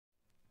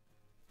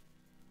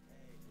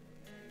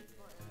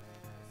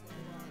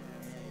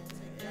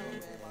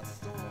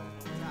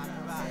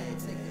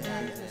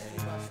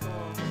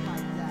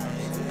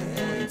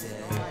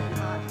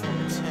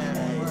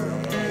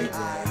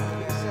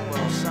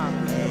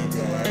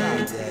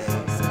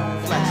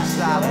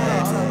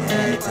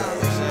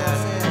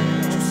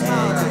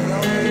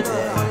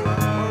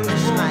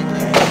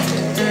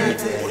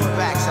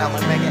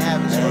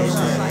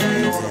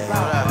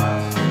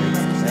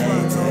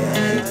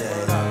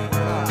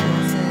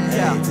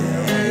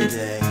Yeah. Every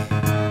day.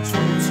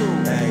 22.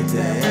 Every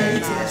day.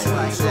 That's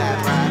like that,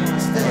 right?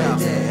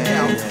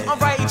 I'm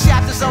writing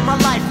chapters of my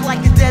life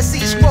like the Dead Sea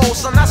Scrolls.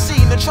 Son, I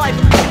seen the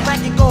tribal black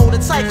and gold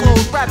and tight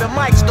clothes, grabbing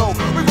mics though.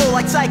 We roll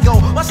like psycho,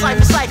 my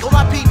Cipha cycle.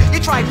 I peep, you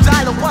try to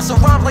dial bust a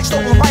rhyme like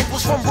stolen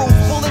rifles from roof.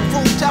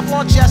 Bulletproof,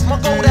 Teflon chest, my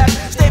gold ass.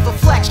 Stay for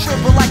flex,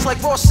 triple X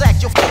like raw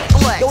sex, your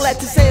flex. Don't let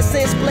the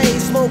sense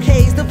blaze, smoke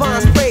haze,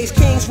 divines praise.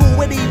 Kings rule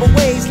with evil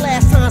ways,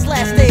 last times,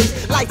 last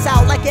days. Lights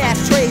out like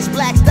ashtrays,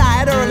 blacks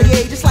die at early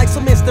age. It's like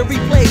some mystery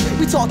plays.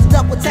 We talked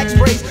up with text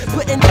sprays,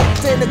 putting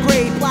in the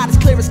grave. Plot as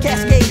clear as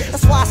cascade.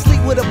 That's why I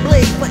sleep with a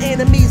blade for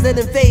enemies that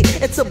invade.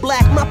 Into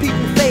black, my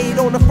people fade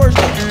on the first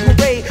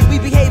parade. We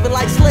behaving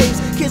like slaves,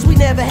 kids we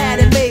never had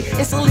it made.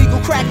 It's illegal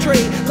crack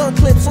trade, gun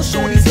clips on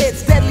shorties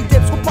hits, deadly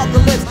dips with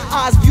apocalypse.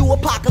 Eyes view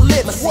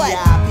apocalypse. What?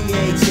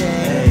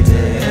 C-I-P-H-A.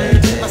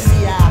 My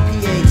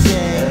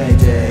C-I-P-H-A.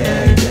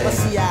 My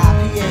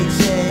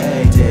C-I-P-H-A.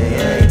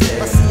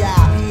 My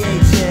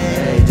C-I-P-H-A.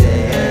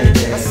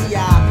 My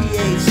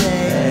C-I-P-H-A.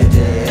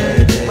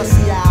 My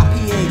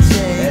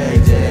C-I-P-H-A.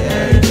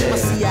 My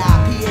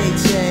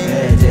C-I-P-H-A.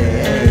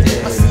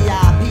 My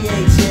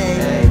C-I-P-H-A.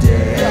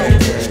 Yo,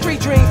 street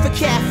dreams for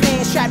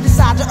caffeine, strapped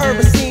inside the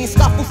urban scene.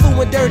 Scuffle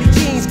through in dirty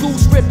jeans,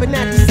 goose ripping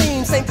at the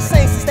seams. Ain't the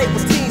same since they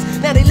was teens.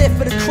 Now they live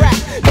for the crack.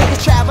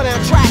 Niggas travel down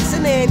tracks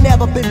and they ain't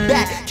never been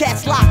back.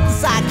 Cats locked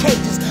inside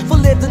cages for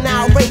living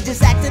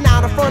outrageous, acting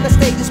out in front of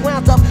stages,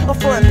 wound up on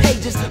front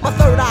pages. My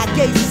third eye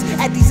gazes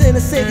at these inner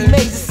city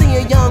mazes,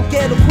 seeing young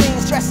ghetto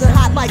queens dressing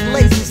hot like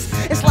lasers.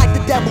 It's like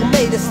the devil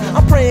made us.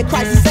 I'm praying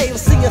Christ to save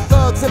us, seeing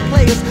thugs and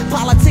players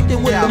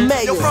politicking with the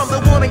mayors. Yo, from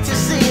the woman to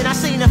scene, I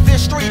seen a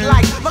fish street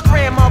light. My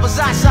grandmother's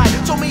eyesight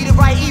told me to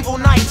write evil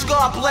nights.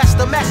 God bless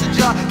the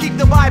messenger, keep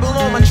the Bible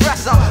on my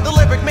dresser. The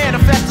lyric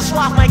manifest, the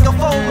swap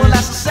microphone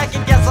molest, a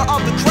second guesser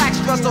of the tracks,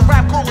 just a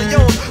rap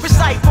Corleone.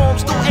 Recite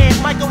poems through amps,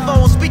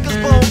 microphones, speakers,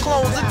 bone,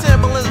 clones, and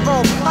Timberland's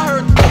roam. I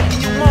heard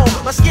you moan.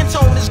 My skin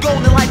tone is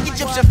golden like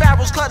Egyptian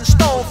pharaohs cutting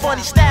stone.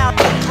 Funny style,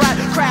 rap,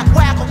 crack,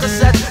 whack on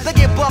cassettes. They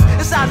get bucked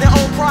inside their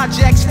own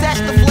projects. Stash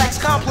the flex,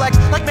 complex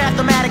like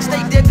mathematics.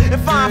 They dip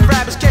and find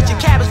rabbits, catching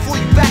cabbage for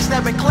you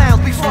backstabbing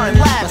clowns. Be frontin'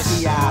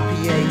 lavish. My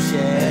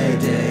C-I-P-H-A.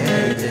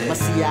 My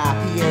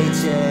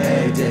C-I-P-H-A.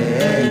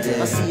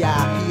 My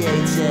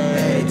C-I-P-H-A.